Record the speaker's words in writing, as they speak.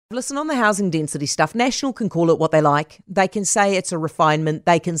Listen, on the housing density stuff, National can call it what they like. They can say it's a refinement.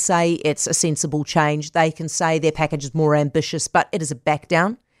 They can say it's a sensible change. They can say their package is more ambitious, but it is a back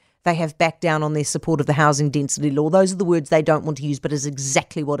down. They have backed down on their support of the housing density law. Those are the words they don't want to use, but it's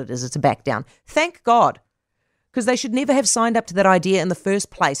exactly what it is. It's a back down. Thank God, because they should never have signed up to that idea in the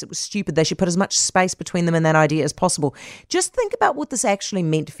first place. It was stupid. They should put as much space between them and that idea as possible. Just think about what this actually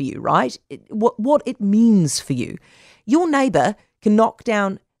meant for you, right? What it means for you. Your neighbour can knock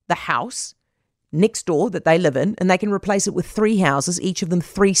down the house next door that they live in, and they can replace it with 3 houses, each of them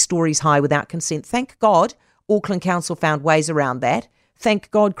 3 stories high without consent. Thank God Auckland Council found ways around that.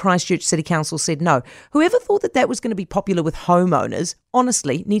 Thank God Christchurch City Council said no. Whoever thought that was going to be popular with homeowners,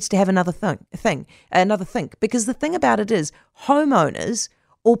 honestly, needs to have another think. Because the thing about it is, homeowners,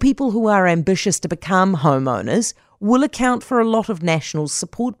 or people who are ambitious to become homeowners, will account for a lot of National's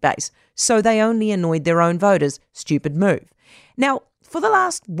support base. So they only annoyed their own voters. Stupid move. Now, for the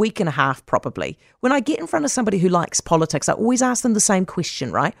last week and a half, probably, when I get in front of somebody who likes politics, I always ask them the same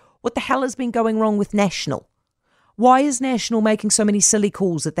question, right? What the hell has been going wrong with National? Why is National making so many silly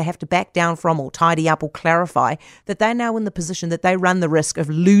calls that they have to back down from or tidy up or clarify that they're now in the position that they run the risk of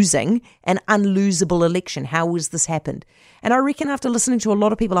losing an unlosable election? How has this happened? And I reckon after listening to a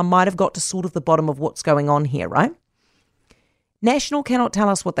lot of people, I might have got to sort of the bottom of what's going on here, right? National cannot tell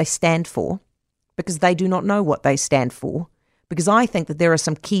us what they stand for because they do not know what they stand for. Because I think that there are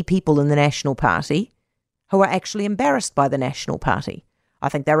some key people in the National Party who are actually embarrassed by the National Party. I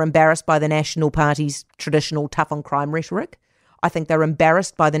think they're embarrassed by the National Party's traditional tough on crime rhetoric. I think they're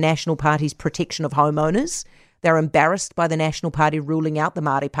embarrassed by the National Party's protection of homeowners. They're embarrassed by the National Party ruling out the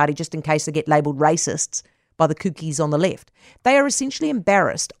Maori Party just in case they get labelled racists by the kookies on the left. They are essentially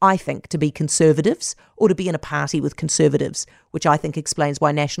embarrassed, I think, to be conservatives or to be in a party with conservatives, which I think explains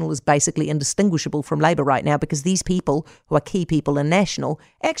why National is basically indistinguishable from Labour right now, because these people who are key people in National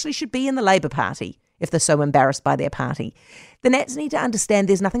actually should be in the Labour Party if they're so embarrassed by their party. The Nats need to understand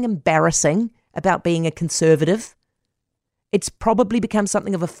there's nothing embarrassing about being a conservative. It's probably become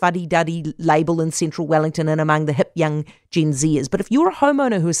something of a fuddy-duddy label in central Wellington and among the hip young Gen Zers. But if you're a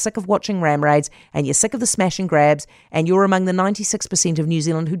homeowner who is sick of watching ram raids and you're sick of the smash and grabs and you're among the 96% of New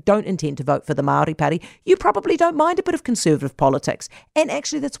Zealand who don't intend to vote for the Maori Party, you probably don't mind a bit of conservative politics. And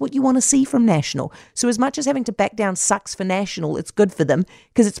actually that's what you want to see from National. So as much as having to back down sucks for National, it's good for them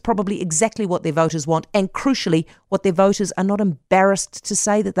because it's probably exactly what their voters want and crucially what their voters are not embarrassed to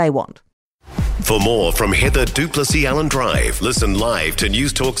say that they want. For more from Heather du Plessis-Allan Drive, listen live to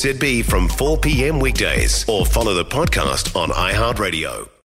News Talk ZB from 4 p.m. weekdays or follow the podcast on iHeartRadio.